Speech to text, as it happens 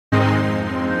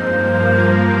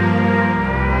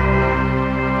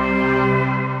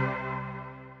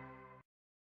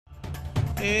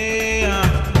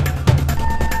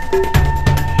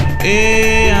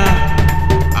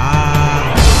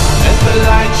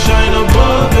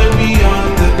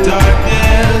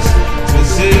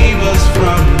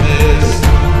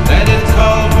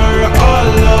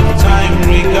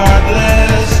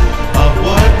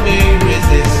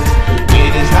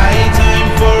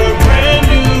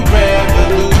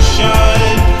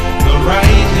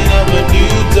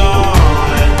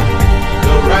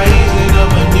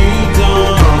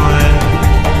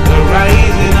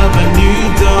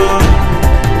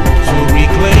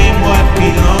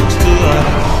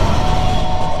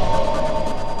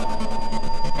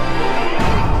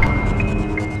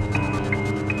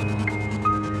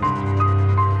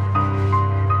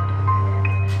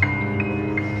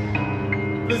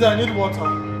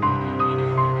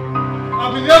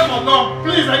here for long.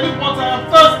 Please, I need water. I am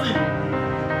thirsty.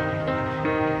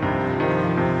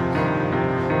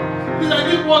 Please, I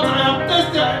need water. I am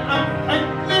thirsty.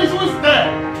 Please, who is there?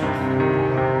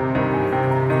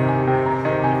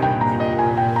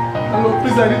 Hello,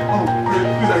 please, I need. Oh,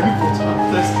 please, I need water. I'm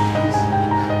thirsty, please.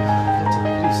 Water,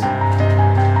 please.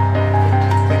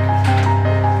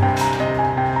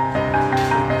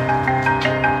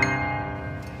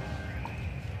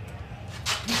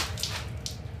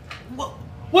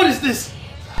 What is this?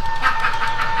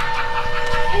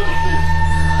 What is this?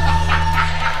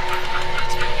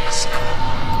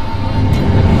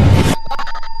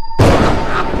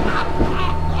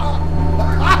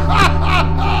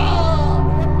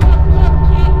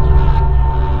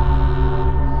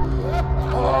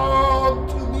 Come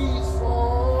to me,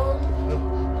 son.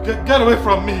 Get away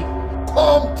from me.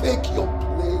 Come take your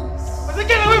place. I said,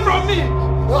 get away from me.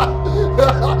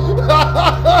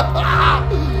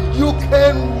 You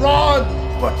can run,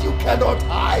 but you cannot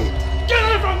hide. Get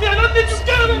away from me! I don't need you!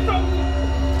 Get away from me!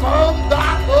 Come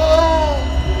back home!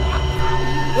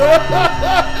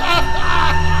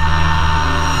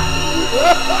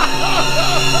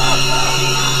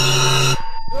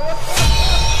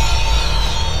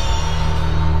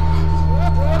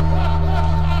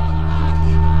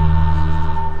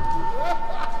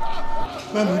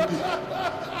 Let me be.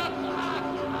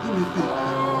 Let me be.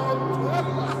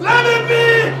 Let me be!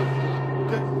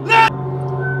 Let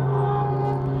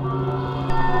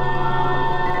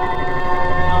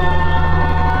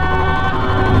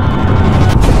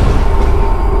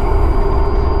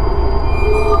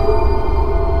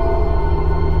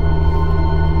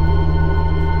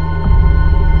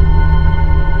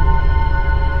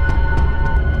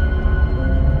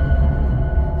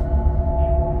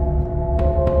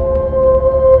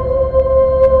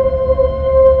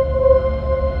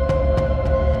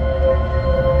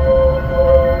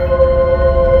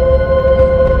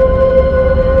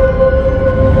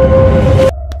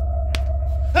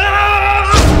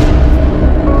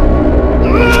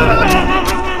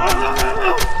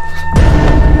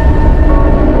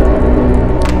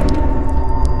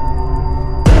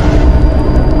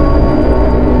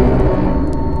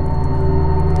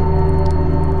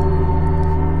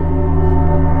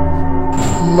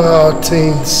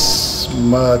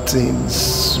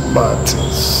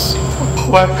Martins.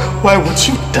 Why would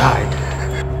you die?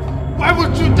 Why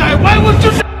would you die? Why would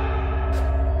you die?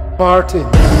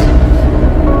 Martins.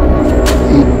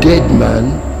 A dead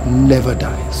man never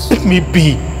dies. Let me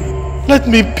be. Let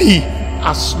me be.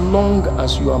 As long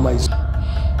as you are my son.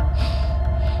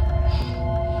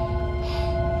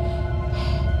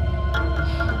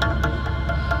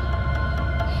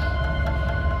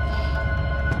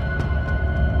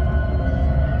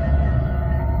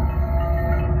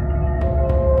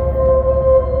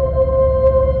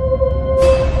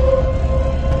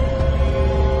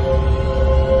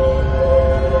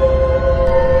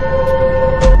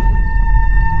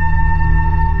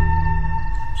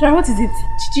 What is it?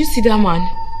 Did you see that man?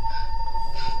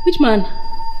 Which man?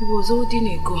 He was holding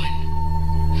a gun.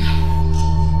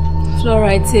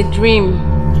 Flora, it's a dream.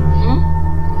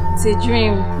 It's a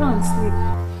dream. Go and sleep.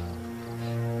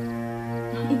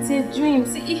 It's a dream.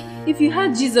 See, if you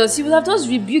had Jesus, you would have just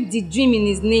rebuked the dream in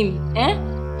his name.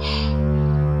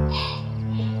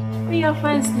 When you are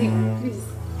fine, sleep, please.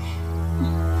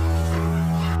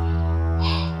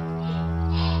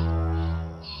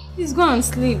 Please go and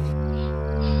sleep.